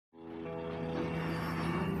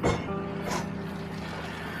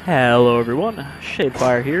Hello everyone,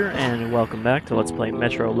 Shadefire here, and welcome back to Let's Play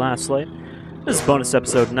Metro Last Light. This is bonus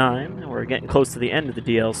episode 9, and we're getting close to the end of the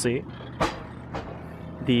DLC.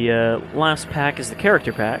 The last pack is the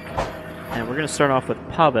character pack, and we're going to start off with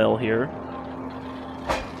Pavel here.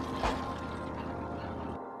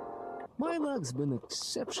 My luck's been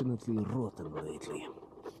exceptionally rotten lately.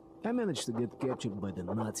 I managed to get captured by the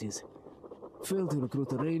Nazis, failed to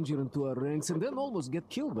recruit a ranger into our ranks, and then almost get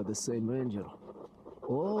killed by the same ranger.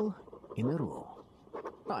 All in a row.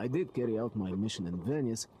 I did carry out my mission in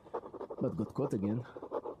Venice, but got caught again.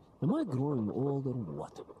 Am I growing old or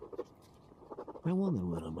what? I wonder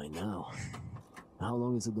where am I now? How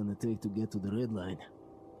long is it gonna take to get to the red line?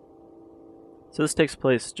 So this takes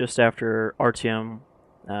place just after Artyom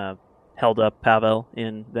held up Pavel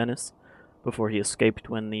in Venice, before he escaped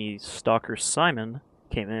when the stalker Simon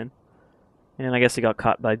came in. And I guess he got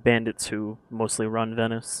caught by bandits who mostly run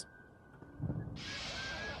Venice.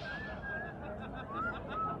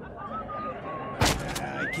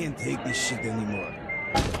 I can't take this shit anymore.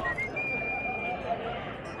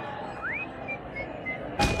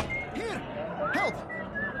 Here! Help!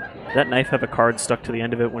 Did that knife have a card stuck to the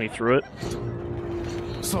end of it when he threw it?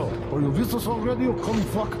 So, are you with us already, you cum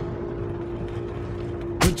fuck?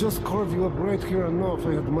 I just carve you up right here and now if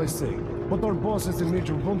I had my say. But our boss is a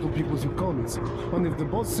major bone to people's comments. And if the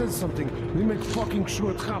boss says something, we make fucking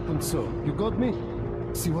sure it happens so. You got me?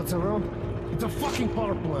 See what's around? It's a fucking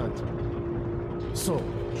power plant. So,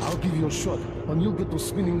 I'll give you a shot, and you'll get to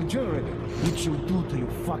spinning the generator, which you'll do till you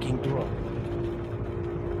fucking drop.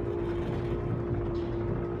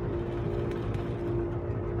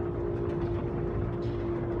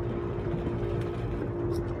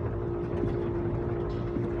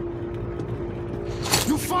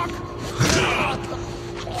 You fuck!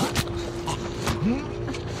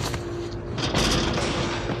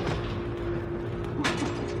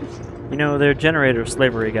 You know, their generator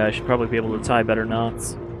slavery guy should probably be able to tie better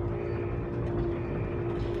knots.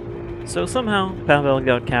 So somehow, Pavel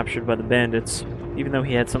got captured by the bandits, even though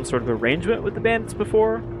he had some sort of arrangement with the bandits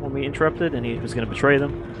before, when we interrupted, and he was going to betray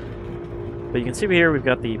them. But you can see here we've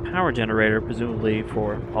got the power generator, presumably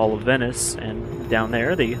for all of Venice, and down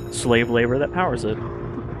there, the slave labor that powers it.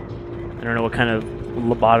 I don't know what kind of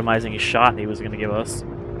lobotomizing shot he was going to give us.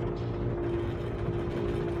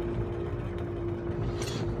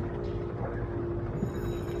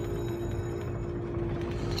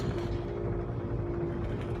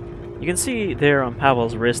 You can see there on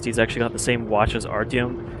Pavel's wrist he's actually got the same watch as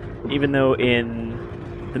Artyom, even though in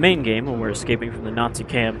the main game, when we're escaping from the Nazi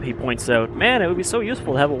camp, he points out, man, it would be so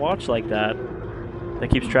useful to have a watch like that that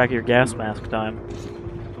keeps track of your gas mask time.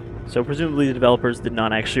 So presumably the developers did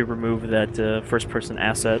not actually remove that first-person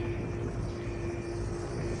asset.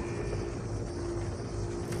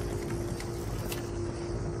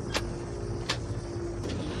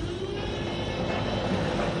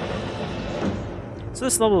 So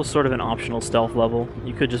this level is sort of an optional stealth level.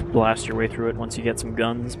 You could just blast your way through it once you get some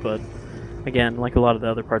guns, but again, like a lot of the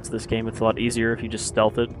other parts of this game, it's a lot easier if you just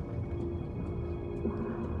stealth it.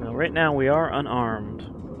 Now, right now we are unarmed.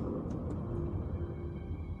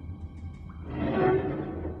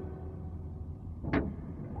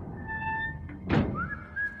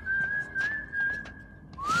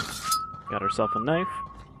 Got ourselves a knife.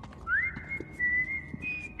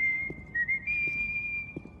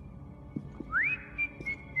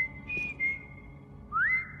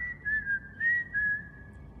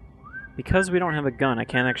 Because we don't have a gun, I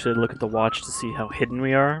can't actually look at the watch to see how hidden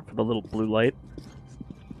we are for the little blue light.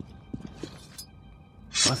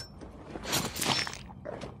 What?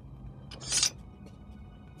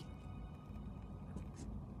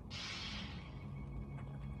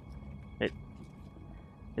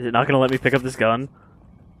 Is it not going to let me pick up this gun?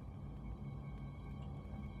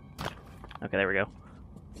 Okay, there we go.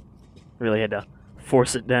 Really had to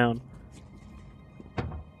force it down.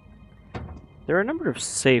 There are a number of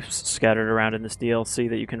safes scattered around in this DLC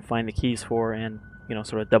that you can find the keys for and, you know,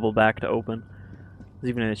 sort of double back to open. There's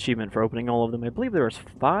even an achievement for opening all of them. I believe there was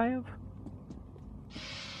 5?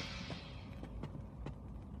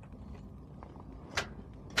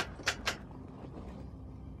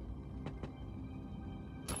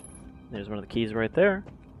 There's one of the keys right there.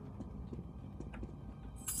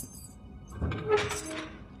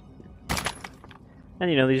 And,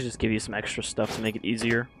 you know, these just give you some extra stuff to make it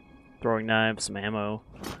easier. Throwing knives, some ammo,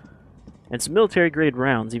 and some military-grade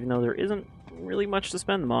rounds, even though there isn't really much to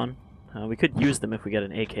spend them on. We could use them if we get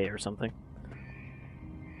an AK or something.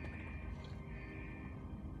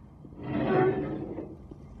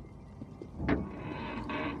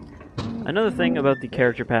 Another thing about the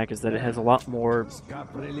character pack is that it has a lot more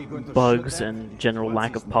bugs and general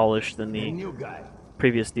lack of polish than the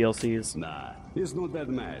previous DLCs. Nah, he's not that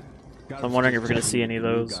mad. So I'm wondering if we're going to see any of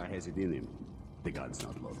those. Has it in him. The gun's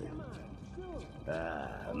not loaded.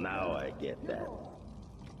 Now I get that.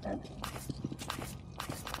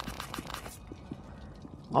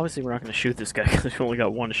 Obviously, we're not going to shoot this guy because we've only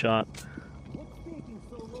got one shot.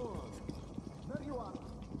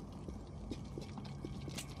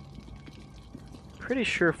 Pretty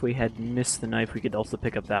sure if we had missed the knife, we could also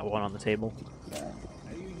pick up that one on the table.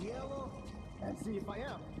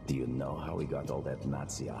 Do you know how we got all that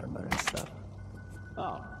Nazi armor and stuff?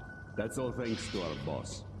 Oh, that's all thanks to our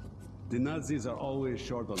boss. The Nazis are always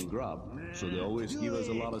short on grub, so they always give us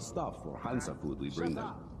a lot of stuff for Hansa food we bring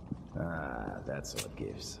them. Ah, that's what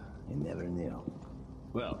gives. You never knew.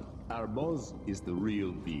 Well, our boss is the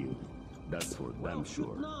real deal. That's for damn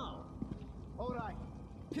sure.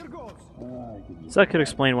 So that could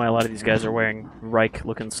explain why a lot of these guys are wearing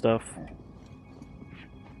Reich-looking stuff.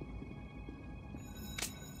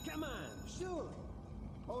 Come on, sure.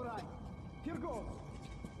 All right, here goes.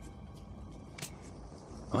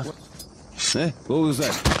 What? Eh? What was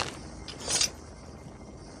that?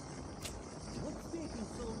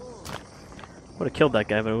 Would have killed that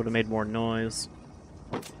guy, but it would have made more noise.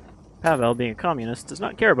 Pavel, being a communist, does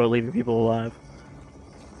not care about leaving people alive.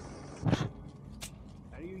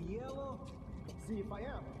 Are you yellow? See if I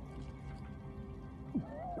am.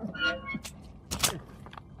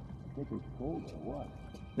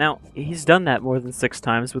 Now, he's done that more than 6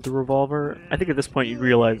 times with the revolver. I think at this point you'd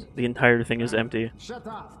realize the entire thing is empty. Shut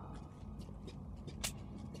up.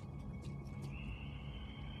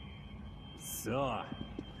 So,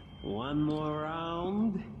 one more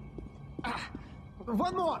round.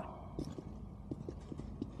 One more.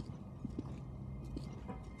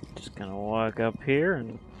 Just gonna walk up here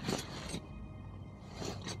and...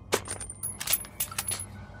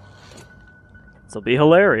 this'll be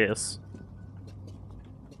hilarious.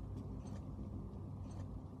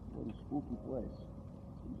 Spooky place.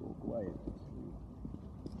 It's all quiet.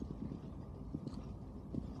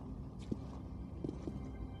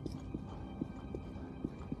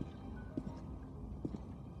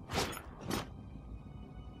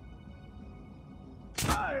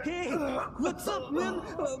 Hey, what's up, man?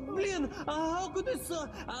 Blin, how could this?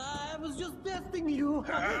 I was just testing you.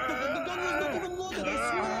 The gun was not even loaded, I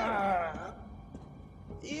swear.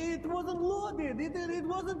 It wasn't loaded. It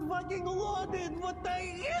wasn't fucking loaded. What the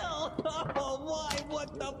hell? Oh, why?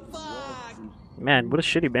 What the fuck? Man, what a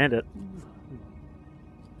shitty bandit.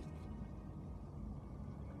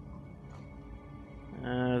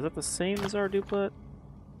 Is that the same as our duplet?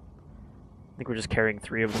 I think we're just carrying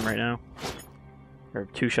 3 of them right now. Or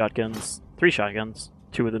 2 shotguns. 3 shotguns.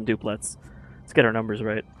 2 of them duplets. Let's get our numbers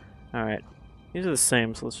right. Alright. These are the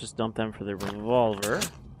same, so let's just dump them for the revolver.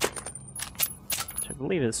 Which I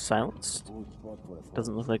believe is silenced.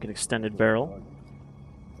 Doesn't look like an extended barrel.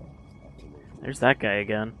 There's that guy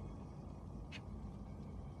again.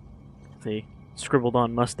 The scribbled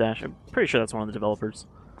on mustache. I'm pretty sure that's one of the developers.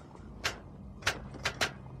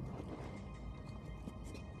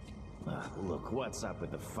 Look, what's up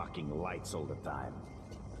with the fucking lights all the time?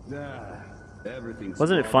 Everything's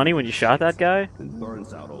Wasn't it funny when you shot that guy? and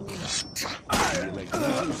burns out all the time. Like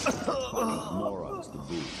fucking morons to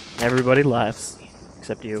boot. Everybody laughs.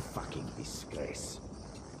 Except you. Fucking disgrace.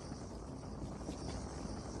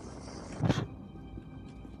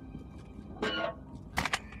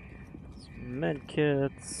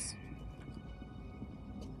 Medkits.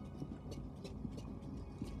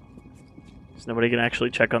 Is nobody gonna actually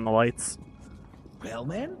check on the lights? Well,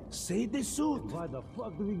 man, say the suit. Why the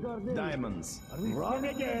fuck do we guard this? Diamonds. Are we Run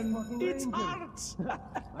fucking again. It's Rangers? art.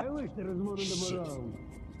 I wish there was more of them around.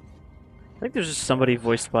 I think there's just somebody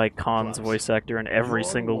voiced by Khan's voice actor in every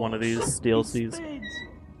single one of these DLCs. Look,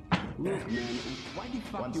 man, why the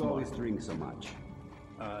fuck Once you more. always drink so much?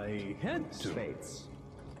 I had to. Spades.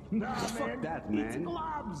 Nah, Fuck that, man.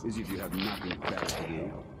 gloves. As if you have nothing better to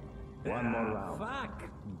do. One more round. Fuck.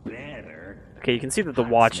 Better. Okay, you can see that the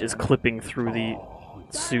watch is clipping through the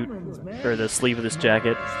suit, or the sleeve of this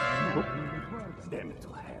jacket. Damn it to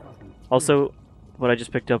hell. Also, what I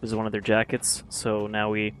just picked up is one of their jackets, so now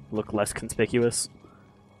we look less conspicuous.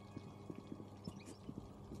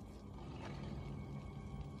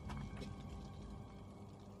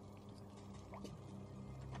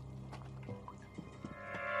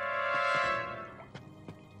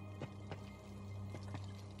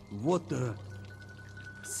 What the?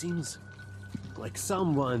 Seems like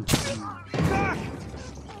someone.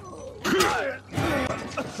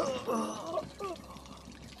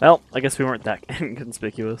 Well, I guess we weren't that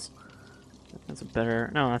inconspicuous. That's a better...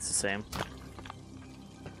 No, that's the same.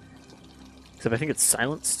 Except I think it's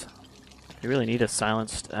silenced. You really need a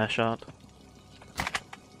silenced shot.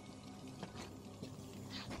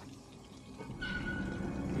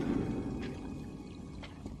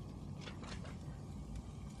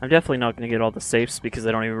 I'm definitely not going to get all the safes because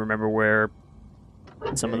I don't even remember where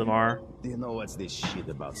some of them are. Do you know what's this shit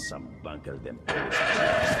about some bunker them?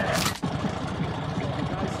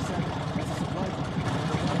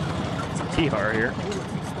 Some T.a.l.k.e.r here.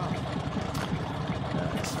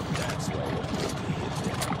 So that's why we're hit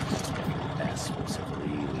them. Assholes have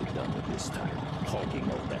really done it this time, hogging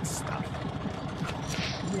all that stuff.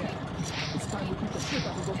 Yeah, it's time we beat the shit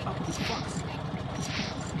out of those uppity fucks.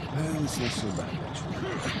 Well, it's not so bad, actually.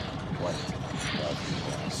 What?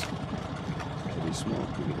 Lovely guys. Very small,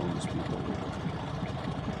 we would almost beat all of them.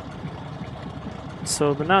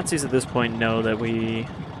 So the Nazis at this point know that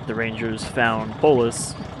the Rangers, found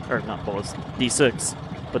Polis, or not Polis, D6,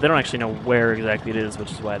 but they don't actually know where exactly it is,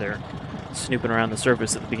 which is why they're snooping around the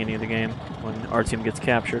surface at the beginning of the game when Artyom gets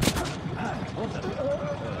captured.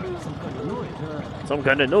 Some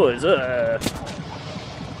kind of noise,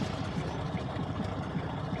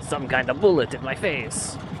 Some kind of bullet in my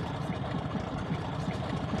face.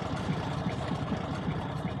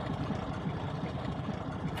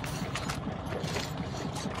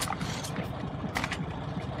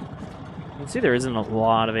 You can see there isn't a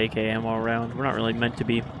lot of AK ammo around. We're not really meant to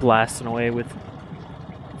be blasting away with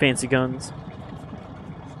fancy guns.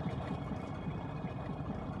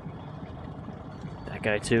 That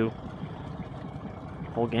guy too.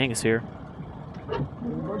 Whole gang is here. By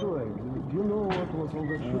the way, do you know what was all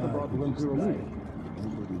that shit about when we were leaving?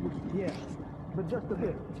 Yeah, but just a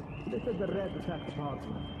bit. They said the Reds attacked the power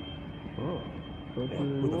plant. Oh, but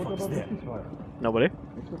what about the ceasefire? Nobody?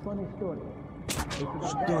 It's a funny story.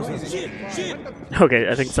 Okay,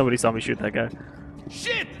 I think somebody saw me shoot that guy.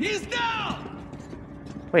 Shit! He's down!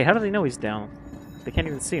 Wait, how do they know he's down? They can't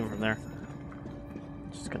even see him from there.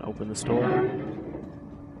 Just gonna open this door.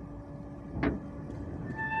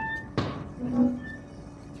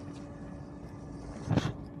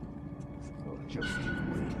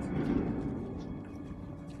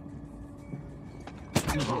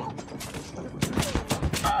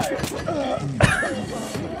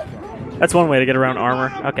 That's one way to get around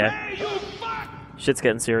armor. Okay. Shit's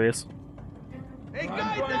getting serious. Hey,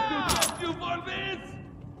 guy down! You for this?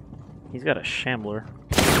 He's got a shambler.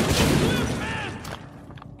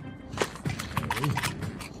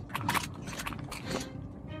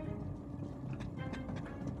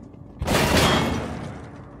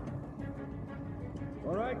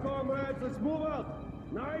 Alright, comrades, let's move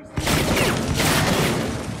out! Nice!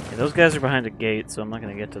 Okay, those guys are behind a gate, so I'm not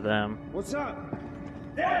gonna get to them. What's up?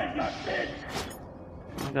 All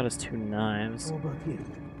I got is 2 knives. How about you?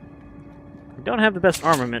 We don't have the best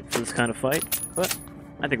armament for this kind of fight, but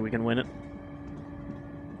I think we can win it.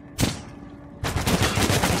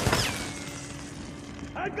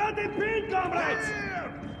 I got the pin, comrades!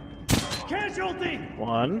 Casualty!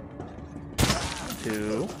 1,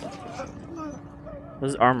 2.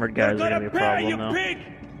 Those armored guys are gonna be a problem, though. Pig!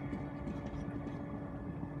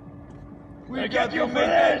 We got you, make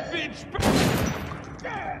that bitch!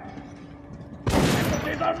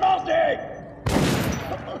 These are melting!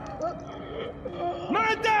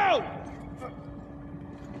 Man down!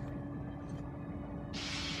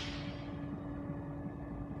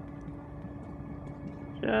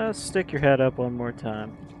 Just stick your head up one more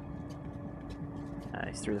time. Ah,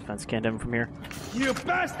 he's through the fence. Can't have him from here. You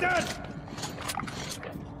bastard!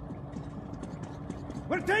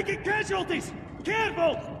 We're taking casualties!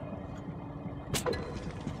 Careful!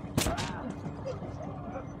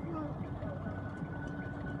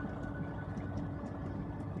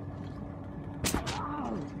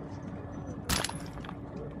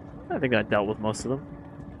 I think I dealt with most of them.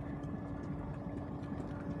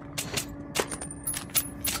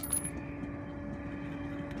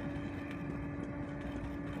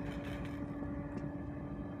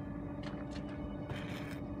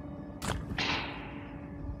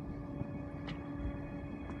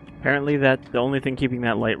 Apparently the only thing keeping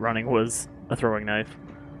that light running was a throwing knife.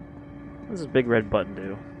 What does this big red button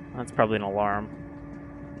do? That's probably an alarm.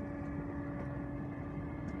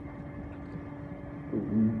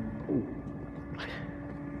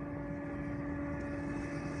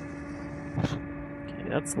 Okay,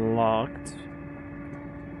 that's locked.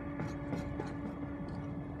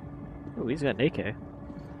 Oh, he's got an AK.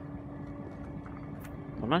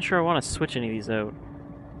 I'm not sure I want to switch any of these out.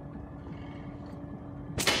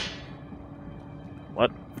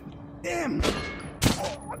 What? Damn!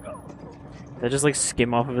 That just like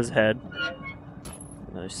skim off of his head.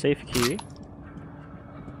 Another safe key.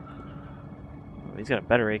 he's got a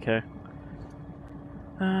better AK.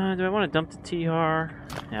 Do I want to dump the T.A.r.?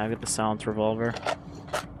 Yeah, I've got the silenced revolver.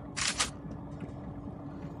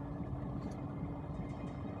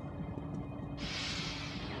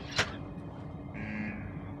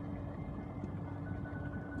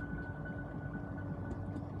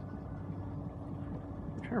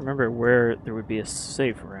 I'm trying to remember where there would be a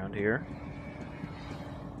safe around here.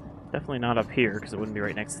 Definitely not up here, because it wouldn't be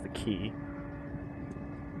right next to the key.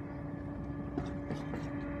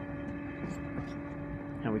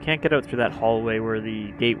 And we can't get out through that hallway where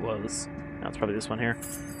the gate was. That's probably this one here.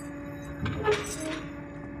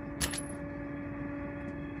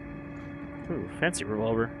 Ooh, fancy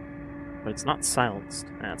revolver. But it's not silenced.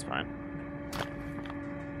 That's fine.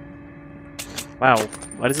 Wow,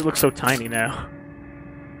 why does it look so tiny now?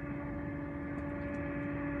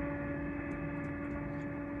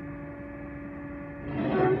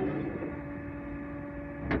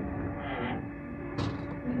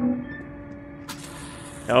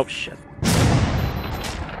 Oh, shit.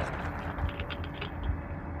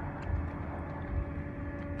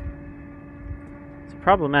 So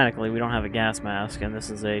problematically, we don't have a gas mask, and this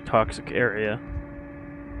is a toxic area.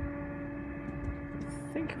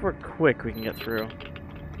 I think if we're quick, we can get through.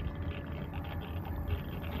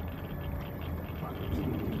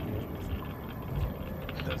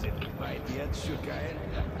 Does it bite yet,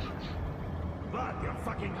 s.t.a.l.k.e.r? What, you're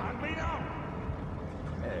fucking hungry now?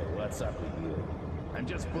 Hey, what's up with you? I'm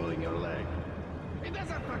just pulling your leg. It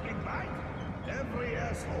doesn't fucking bite. Every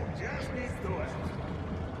asshole just needs to ask.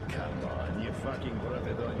 Come on, you fucking brought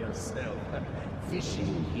it on yourself.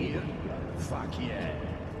 Fishing here? Fuck yeah.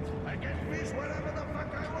 I can fish whatever the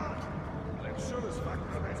fuck I want. I'm sure as fuck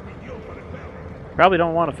prevents me you for a bill. Probably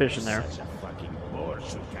don't want to fish in there. Such a fucking bore,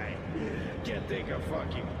 s.t.a.l.k.e.r. Can't take a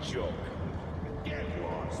fucking joke. Get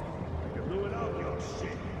lost. I can do without your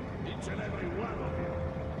shit. Each and every one of you.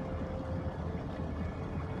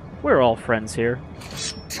 We're all friends here.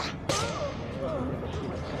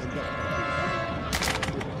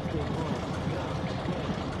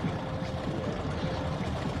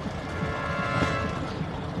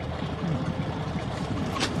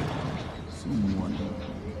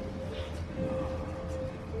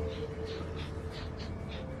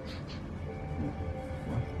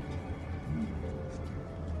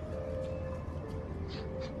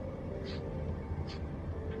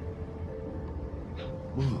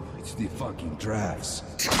 Ooh, it's the fucking drafts.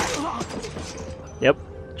 Yep,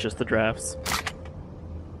 just the drafts.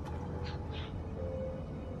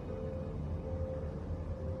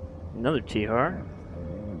 Another T.A.r.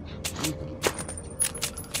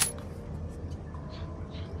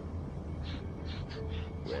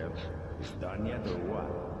 Well, it's done yet or what?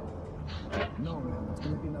 No, man, it's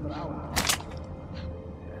gonna be another hour.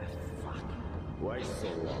 Fuck. Why so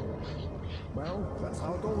long? Well, that's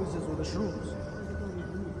how it always is with the shrooms.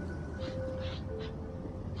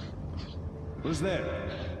 Who's there?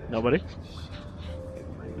 Nobody?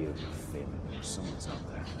 Get my ears failing or someone's out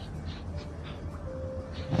there.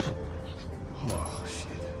 Oh,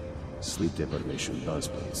 shit. Sleep deprivation does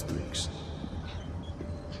play its tricks.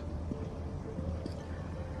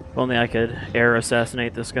 If only I could air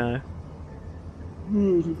assassinate this guy.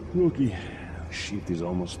 Rookie. Shift is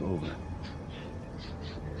almost over.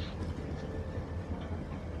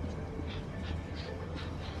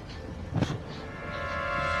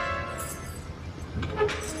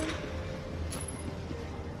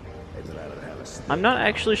 I'm not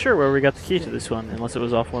actually sure where we got the key to this one, unless it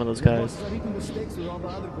was off one of those guys. Start eating the steaks with all the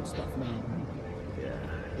other good stuff now. Yeah,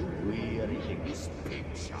 we are eating this pig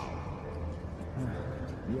chow.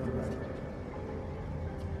 You're right.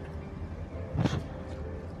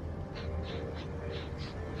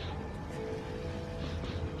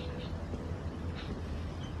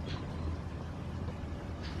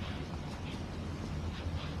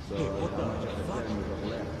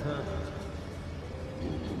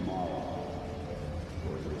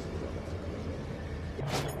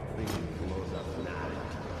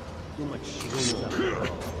 Too much shit.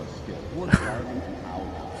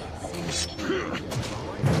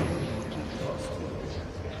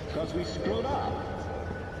 Because we screwed up.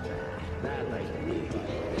 That I did.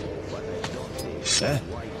 But I don't think.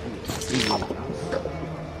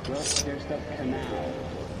 Just there's the canal.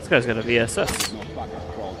 This guy's got a VSS. No fucker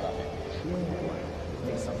crawls up it.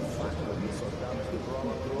 Take some fuck with me so dumb to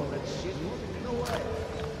crawl through all that shit. No way.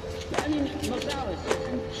 I mean, Nosales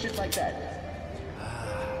and shit like that.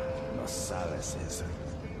 Nosales.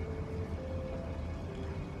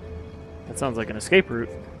 That sounds like an escape route.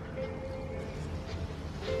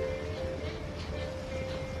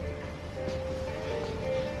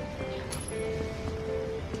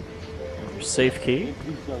 Your safe key.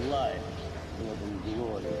 It's alive. What a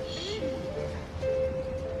glorious shit.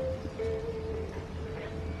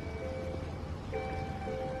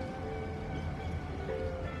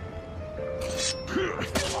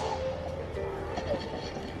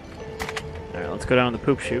 Alright, let's go down the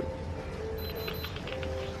poop chute.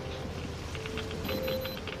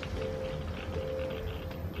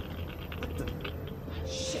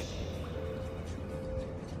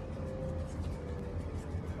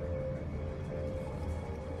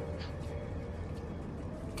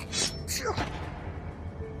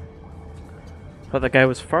 Thought that guy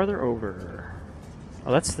was farther over.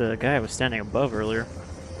 Oh, that's the guy I was standing above earlier.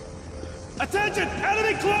 Attention!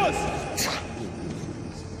 Enemy close!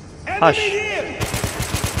 Enemy Hush. here!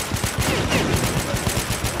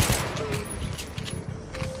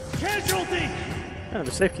 Casualty! Oh,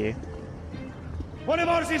 the safe key. One of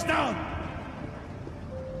ours is down!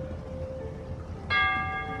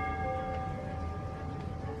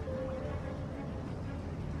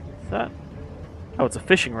 What's that? Oh, it's a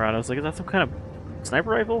fishing rod. I was like, is that some kind of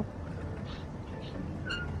sniper rifle?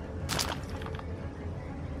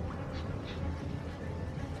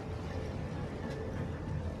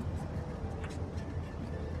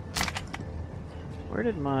 Where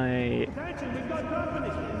did my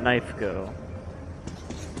knife go?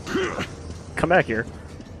 Come back here.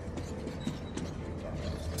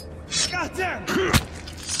 Goddamn!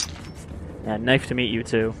 Yeah, knife to meet you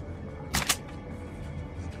too.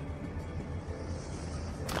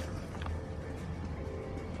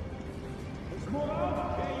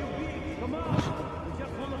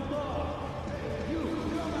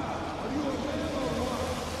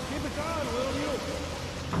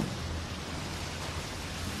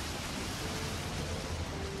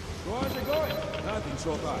 Nothing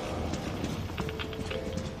so far.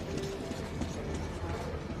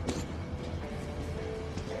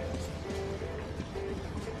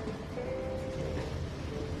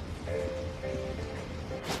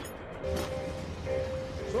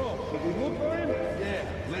 So, did we look for him? Yeah,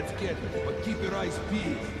 let's get him. But keep your eyes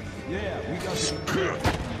peeled. Yeah, we got to be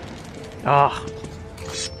careful. Ah.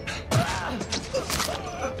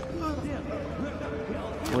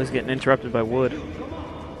 Always getting interrupted by wood.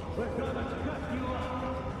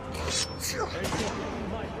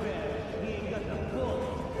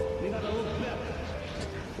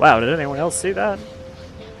 Wow, did anyone else see that?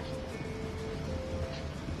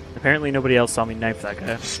 Apparently nobody else saw me knife that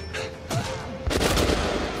guy.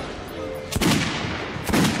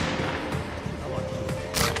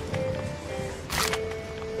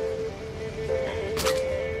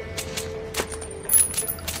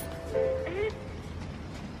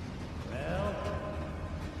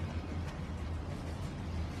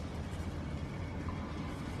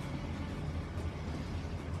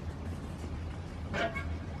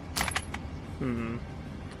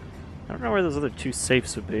 I don't know where those other two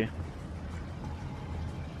safes would be.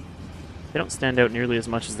 They don't stand out nearly as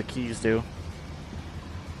much as the keys do.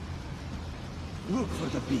 Look for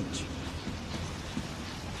the beach.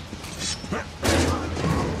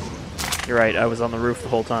 You're right, I was on the roof the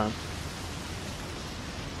whole time.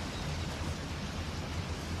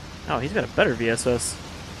 Oh, he's got a better VSS.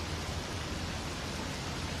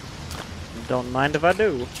 Don't mind if I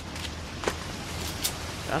do.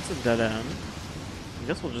 That's a dead end. I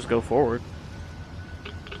guess we'll just go forward.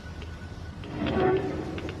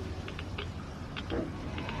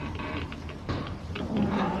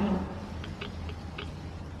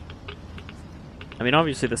 I mean,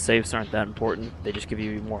 obviously the safes aren't that important. They just give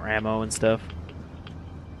you more ammo and stuff.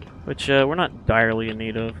 Which, we're not direly in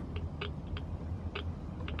need of.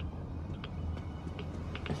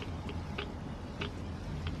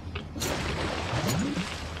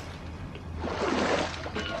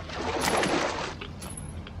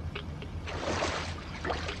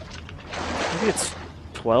 Maybe it's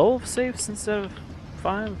 12 safes instead of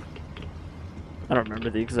 5? I don't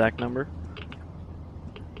remember the exact number.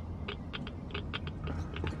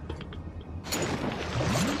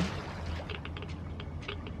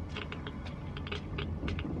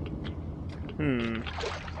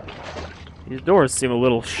 These doors seem a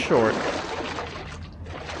little short.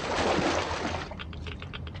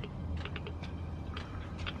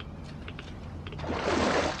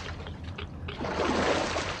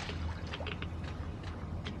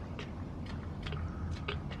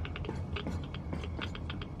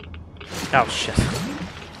 Oh shit.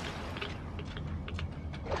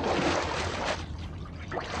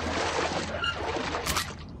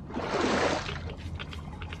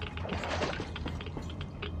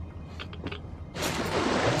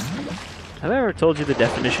 Have I ever told you the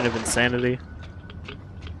definition of insanity?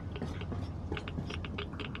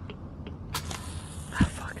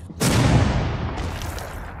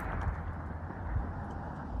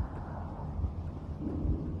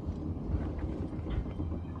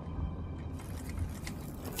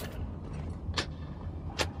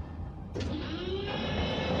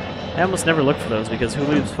 I almost never look for those because who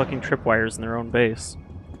leaves fucking tripwires in their own base?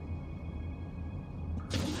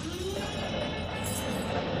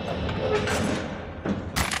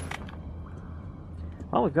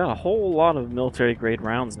 Well, we've got a whole lot of military-grade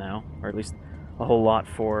rounds now, or at least a whole lot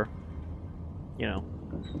for, you know,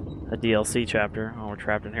 a DLC chapter. Oh, we're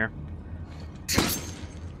trapped in here.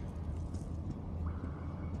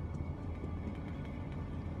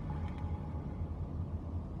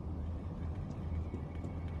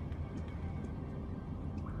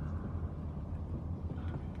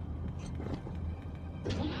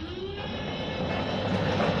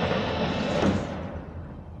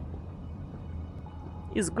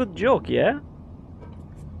 It's a good joke, yeah?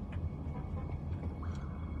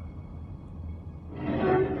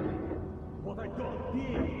 What I don't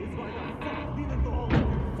dig is why the fuck didn't all of you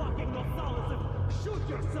fucking Gonzalez shoot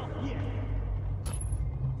yourself yet?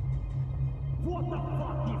 What the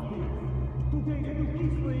fuck is this? Today they do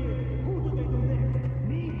Kislev. Who do they do next?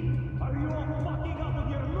 Me? Are you all fucking out of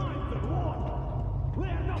your minds or what?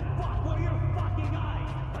 Where the fuck were your fucking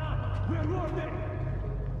eyes? Huh? Where were they?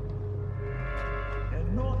 And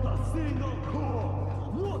not a single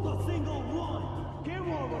call, not a single one came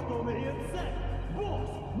over to me and said, "Boss,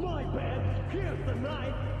 my bad, here's the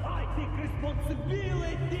knife, I take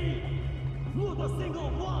responsibility." Not a single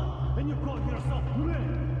one, and you call yourself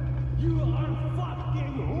man. You are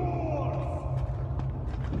fucking whores.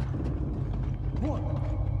 What?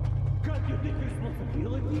 Can't you take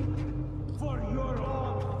responsibility for your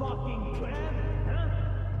own fucking bad, huh?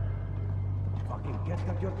 Fucking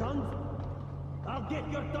get your tongues? I'll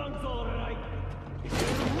get your tongues all right. If you're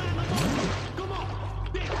a man of honor, come on,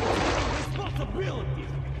 take responsibility.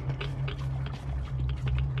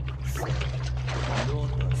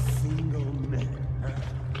 Not a single man, huh?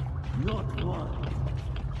 Not one.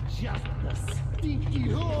 Just the stinky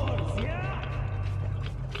whores, yeah?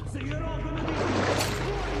 So you're all gonna be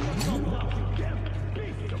pouring yourselves out, you damn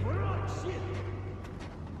piece of rotten shit.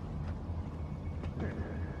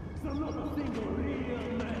 So not a single real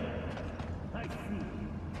man.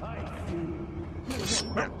 I see.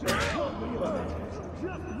 You're not just one real man.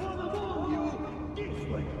 Just one among you, this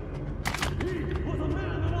way. He was a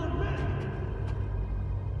man among men.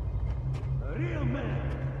 A real man.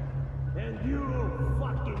 And you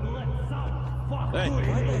fucking let some fuck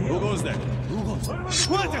Who goes there?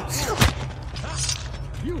 What?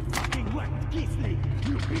 You fucking wet Kislev,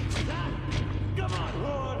 you bitch, huh? Come on,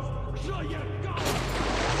 whores, show your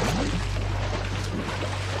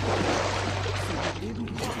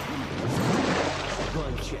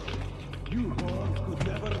Gunship. You whores could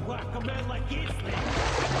never whack a man like Kislev.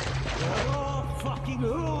 You're all fucking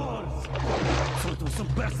whores. So it was some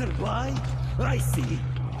passerby? I see.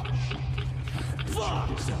 Fuck!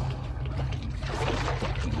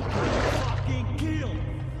 Fucking kill!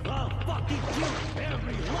 I'll fucking kill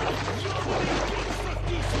every last nobody thinks for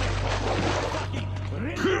Kislev! Fucking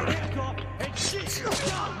rip your head off and shit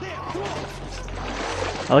down their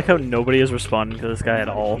throats! I like how nobody is responding to this guy at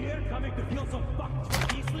all. Here coming to kill some fucks for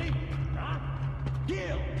Kislev? Huh?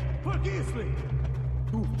 Kill for Kislev!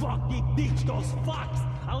 To fucking teach those fucks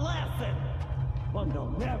a lesson! One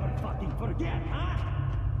they'll never fucking forget, huh?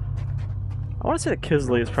 I want to say that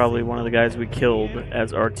Kislev is probably one of the guys we killed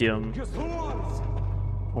as Artyom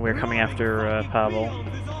when we were coming after Pavel. How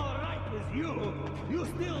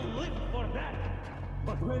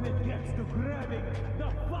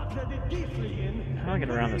do I get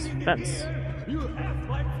around this fence?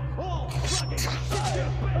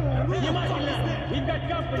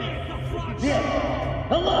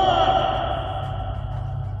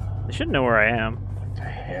 They should know where I am.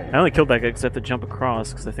 I only killed that guy because I have to jump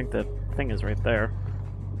across because I think the thing is right there.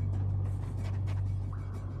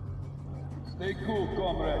 Stay cool,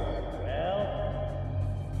 comrades.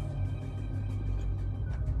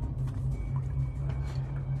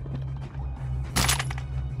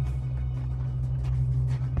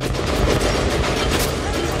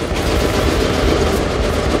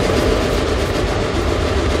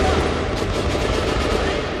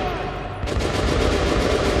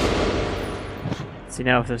 See,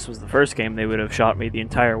 now if this was the first game, they would have shot me the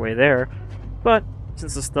entire way there, but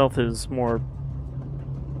since the stealth is more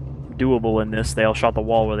doable in this, they all shot the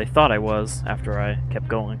wall where they thought I was after I kept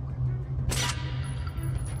going.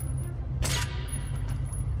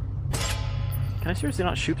 Can I seriously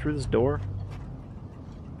not shoot through this door?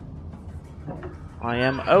 I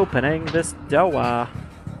am opening this door.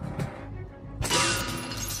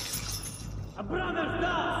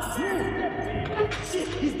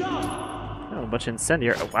 Oh, a bunch of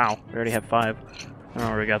incendiary. Oh, wow. We already have 5. I don't know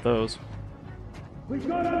where we got those.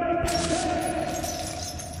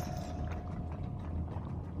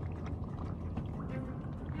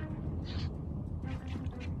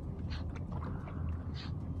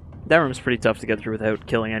 That room's pretty tough to get through without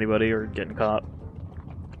killing anybody or getting caught.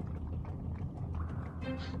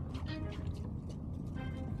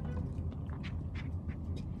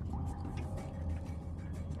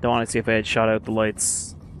 Don't want to see if I had shot out the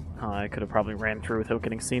lights. I could have probably ran through without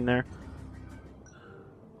getting seen there.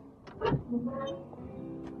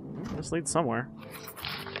 This leads somewhere.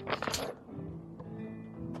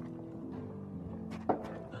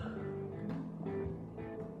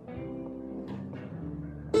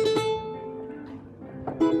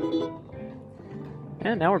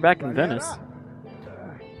 And now we're back in Venice.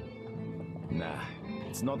 Nah,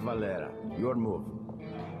 it's not Valera. Your move.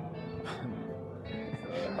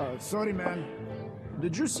 Sorry, man.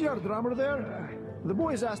 Did you see our drummer there? The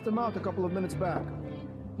boys asked him out a couple of minutes back.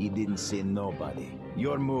 He didn't see nobody.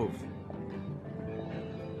 Your move.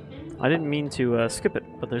 I didn't mean to skip it,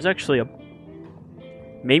 but there's actually a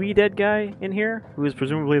maybe dead guy in here, who is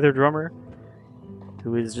presumably their drummer,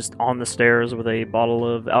 who is just on the stairs with a bottle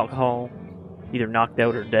of alcohol, either knocked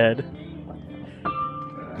out or dead.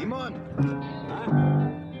 Dimon!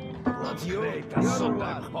 Not you.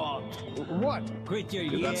 What? Quit your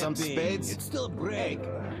You got some yapping. spades? It's still break.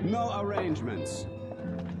 No arrangements.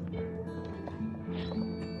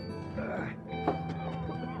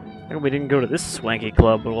 I think we didn't go to this swanky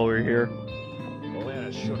club while we were here.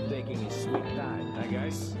 Valera's sure taking his sweet time, huh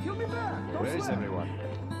guys? He'll be back. Don't Where's sweat. everyone?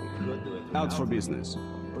 Could do it Out for business.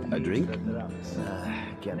 A drink?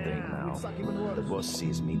 Can't drink now. Suck even worse. The boss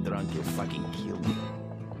sees me drunk, he'll fucking kill me.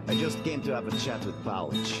 I just came to have a chat with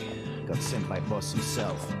Pavel. Got sent by boss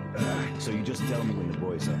himself. So you just tell me when the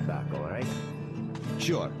boys are back, alright?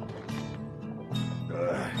 Sure.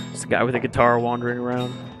 This guy with a guitar wandering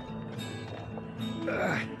around.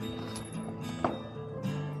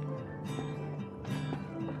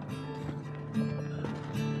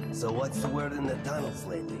 So what's the word in the tunnels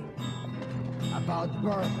lately? About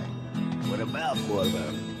Bourbon. What about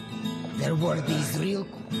Bourbon? There were these real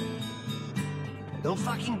cool. Don't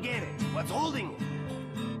fucking get it. What's holding it?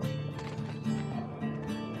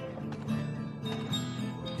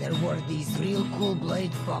 There were these real cool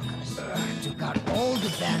blade fuckers. Took out all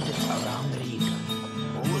the bandits around Riga.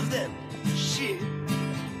 All of them? Shit.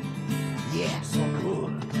 Yeah, so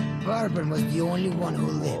cool. Bourbon was the only one who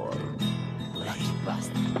lived. Lucky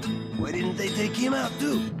bastard. Why didn't they take him out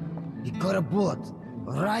too? He got a bullet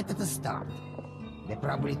right at the start. They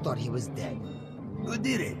probably thought he was dead. Who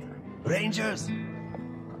did it? Rangers?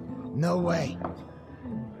 No way.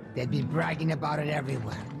 They'd been bragging about it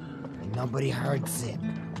everywhere. And nobody heard zip.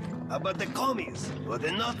 How about the commies? Or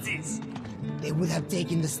the Nazis? They would have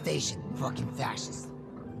taken the station, fucking fascists.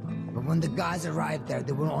 But when the guys arrived there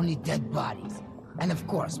were only dead bodies. And of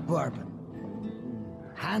course, Bourbon.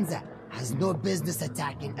 Hansa has no business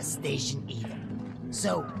attacking a station either.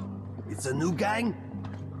 So, It's a new gang?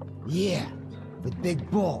 yeah, with big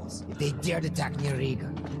balls if they dared attack near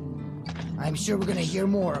Riga. I'm sure we're gonna hear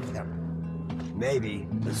more of them. Maybe,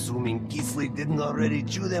 assuming Kisly didn't already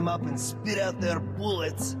chew them up and spit out their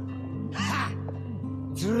bullets. Ha!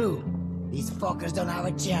 True. These fuckers don't have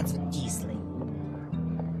a chance with Kisly.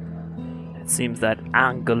 It seems that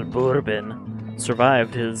Angel Bourbon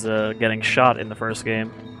survived his getting shot in the first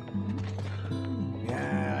game.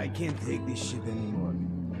 Yeah, I can't take this shit anymore.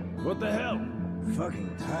 What the hell?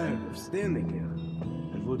 Fucking tired of standing here.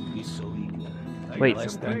 It wouldn't be so easy. Wait.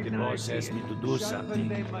 Last time the boss asked me to do something,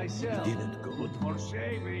 he didn't go. For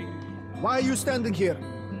shaving. Why are you standing here?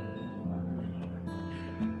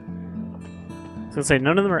 I was gonna say,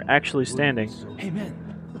 none of them are actually standing. Hey, man.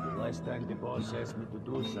 The last time the boss asked me to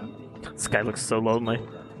do something. This guy looks so lonely.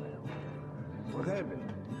 What happened?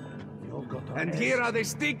 And here are the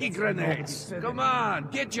sticky grenades. Come on,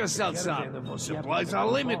 get yourself some. Supplies are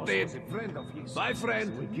limited. Bye,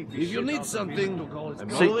 friend. If you need something, I'm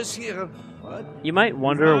So- always here. You might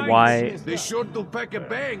wonder why Be sure to pack a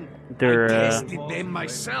bang. there, I tested them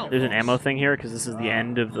myself. there's an ammo thing here, because this is the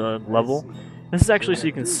end of the level. This is actually so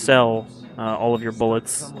you can sell all of your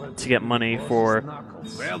bullets to get money for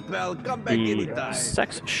Well, pal, come back the anytime.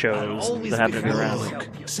 sex shows always that happen to be be around.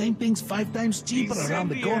 look. Same thing's 5 times cheaper around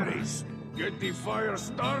the corner. Incendiaries. Get the fire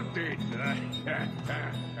started.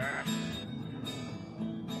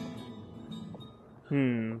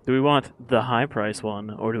 Do we want the high price one,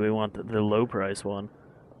 or do we want the low price one?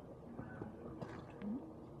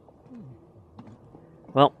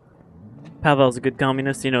 Well, Pavel's a good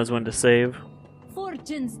communist, he knows when to save.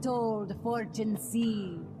 Fortune's told, fortune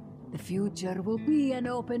see. The future will be an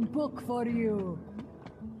open book for you.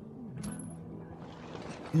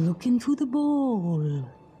 Look into the bowl.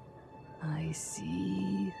 I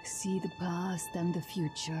see the past and the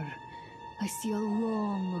future. I see a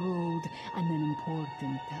long road and an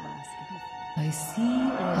important task. I see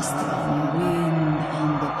a strong wind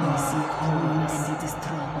and the icy cold, and it is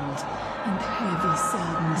troubled, and heavy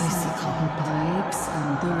sadness. I see copper pipes and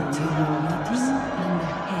dirty writing and a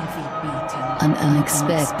heavy beating. An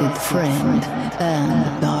unexpected friend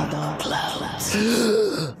and dark clouds.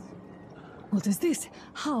 What is this?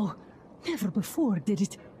 How? Never before did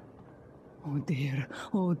it.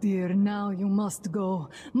 Oh dear, now you must go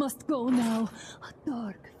now. A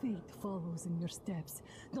dark fate follows in your steps.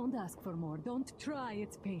 Don't ask for more, don't try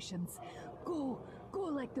its patience. Go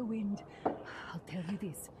like the wind. I'll tell you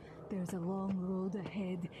this, there's a long road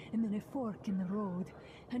ahead, and then a fork in the road.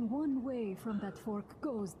 And one way from that fork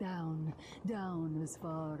goes down as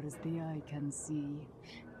far as the eye can see.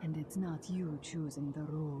 And it's not you choosing the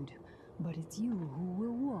road, but it's you who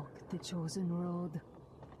will walk the chosen road.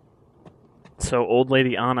 So old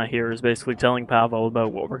lady Anna here is basically telling Pavel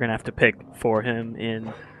about what we're going to have to pick for him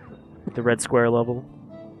in the Red Square level.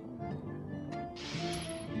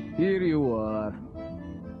 Here you are.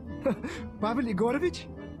 Pavel Igorovich?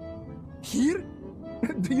 Here?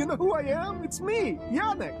 Do you know who I am? It's me,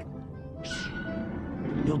 Yannick.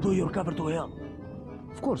 You'll do your cover to hell.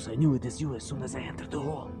 Of course, I knew it as you as soon as I entered the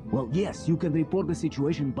hall. Well, yes, you can report the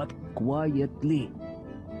situation, but quietly.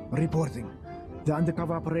 Reporting. The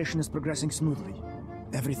undercover operation is progressing smoothly.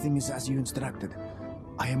 Everything is as you instructed.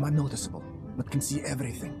 I am unnoticeable, but can see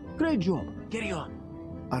everything. Great job. Carry on.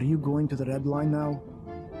 Are you going to the red line now?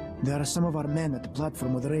 There are some of our men at the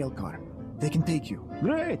platform with the rail car. They can take you.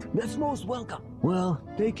 Great. That's most welcome. Well,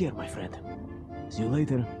 take care, my friend. See you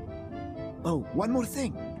later. Oh, one more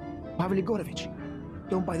thing. Pavel Igorovich,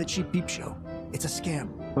 don't buy the cheap peep show. It's a scam.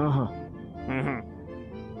 Uh-huh. Mm-hmm.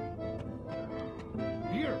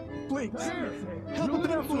 Here, please. Help a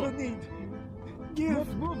traveler in need. Give,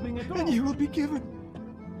 and you will be given.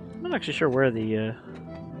 I'm not actually sure where the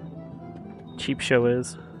cheap show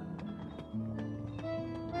is.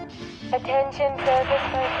 Attention service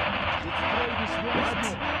personnel.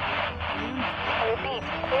 I repeat,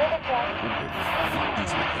 clear the track.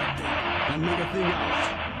 And make a thing out.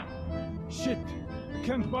 Shit!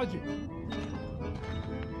 Can't budget.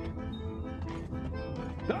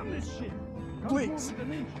 Done this shit! Please,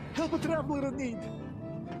 help a traveler in need.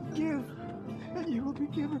 Give, and you will be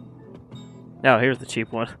given. Oh, here's the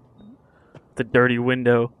cheap one. The dirty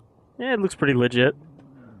window. Yeah, it looks pretty legit.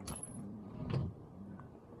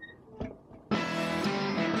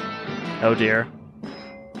 Oh dear.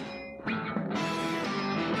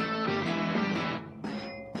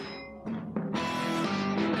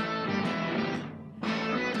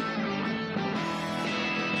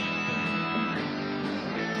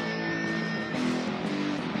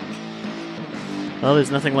 Well,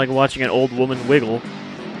 there's nothing like watching an old woman wiggle.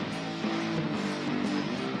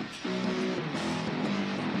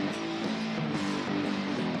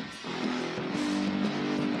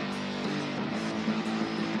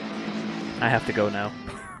 I have to go now.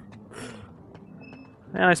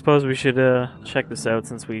 And I suppose we should check this out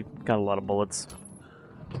since we got a lot of bullets.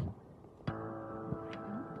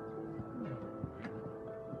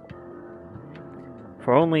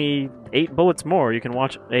 For only 8 bullets more, you can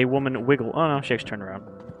watch a woman wiggle. Oh no, she actually turned around.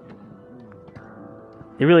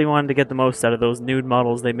 They really wanted to get the most out of those nude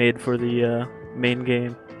models they made for the main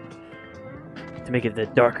game. To make it the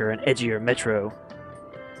darker and edgier Metro.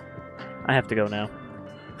 I have to go now.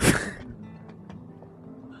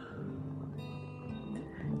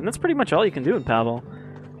 And that's pretty much all you can do in Pavel.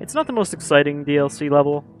 It's not the most exciting DLC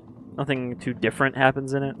level. Nothing too different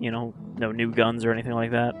happens in it. You know, no new guns or anything like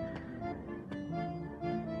that.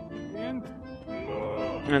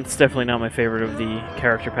 And it's definitely not my favorite of the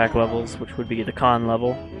character pack levels, which would be the con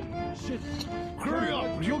level. Shit! Hurry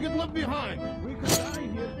up, or you'll get left behind! We could die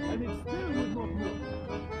here, and it still would not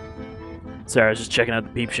work. Sorry, I was just checking out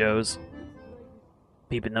the peep shows.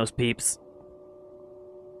 Peeping those peeps.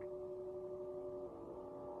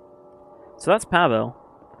 So that's Pavel.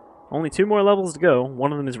 Only 2 more levels to go.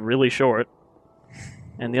 One of them is really short.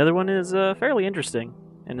 And the other one is fairly interesting.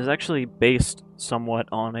 And is actually based somewhat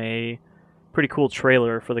on a pretty cool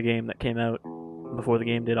trailer for the game that came out before the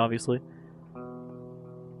game did, obviously.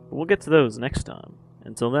 But we'll get to those next time.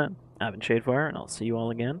 Until then, I've been s.t.a.l.k.e.r, and I'll see you all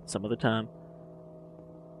again some other time.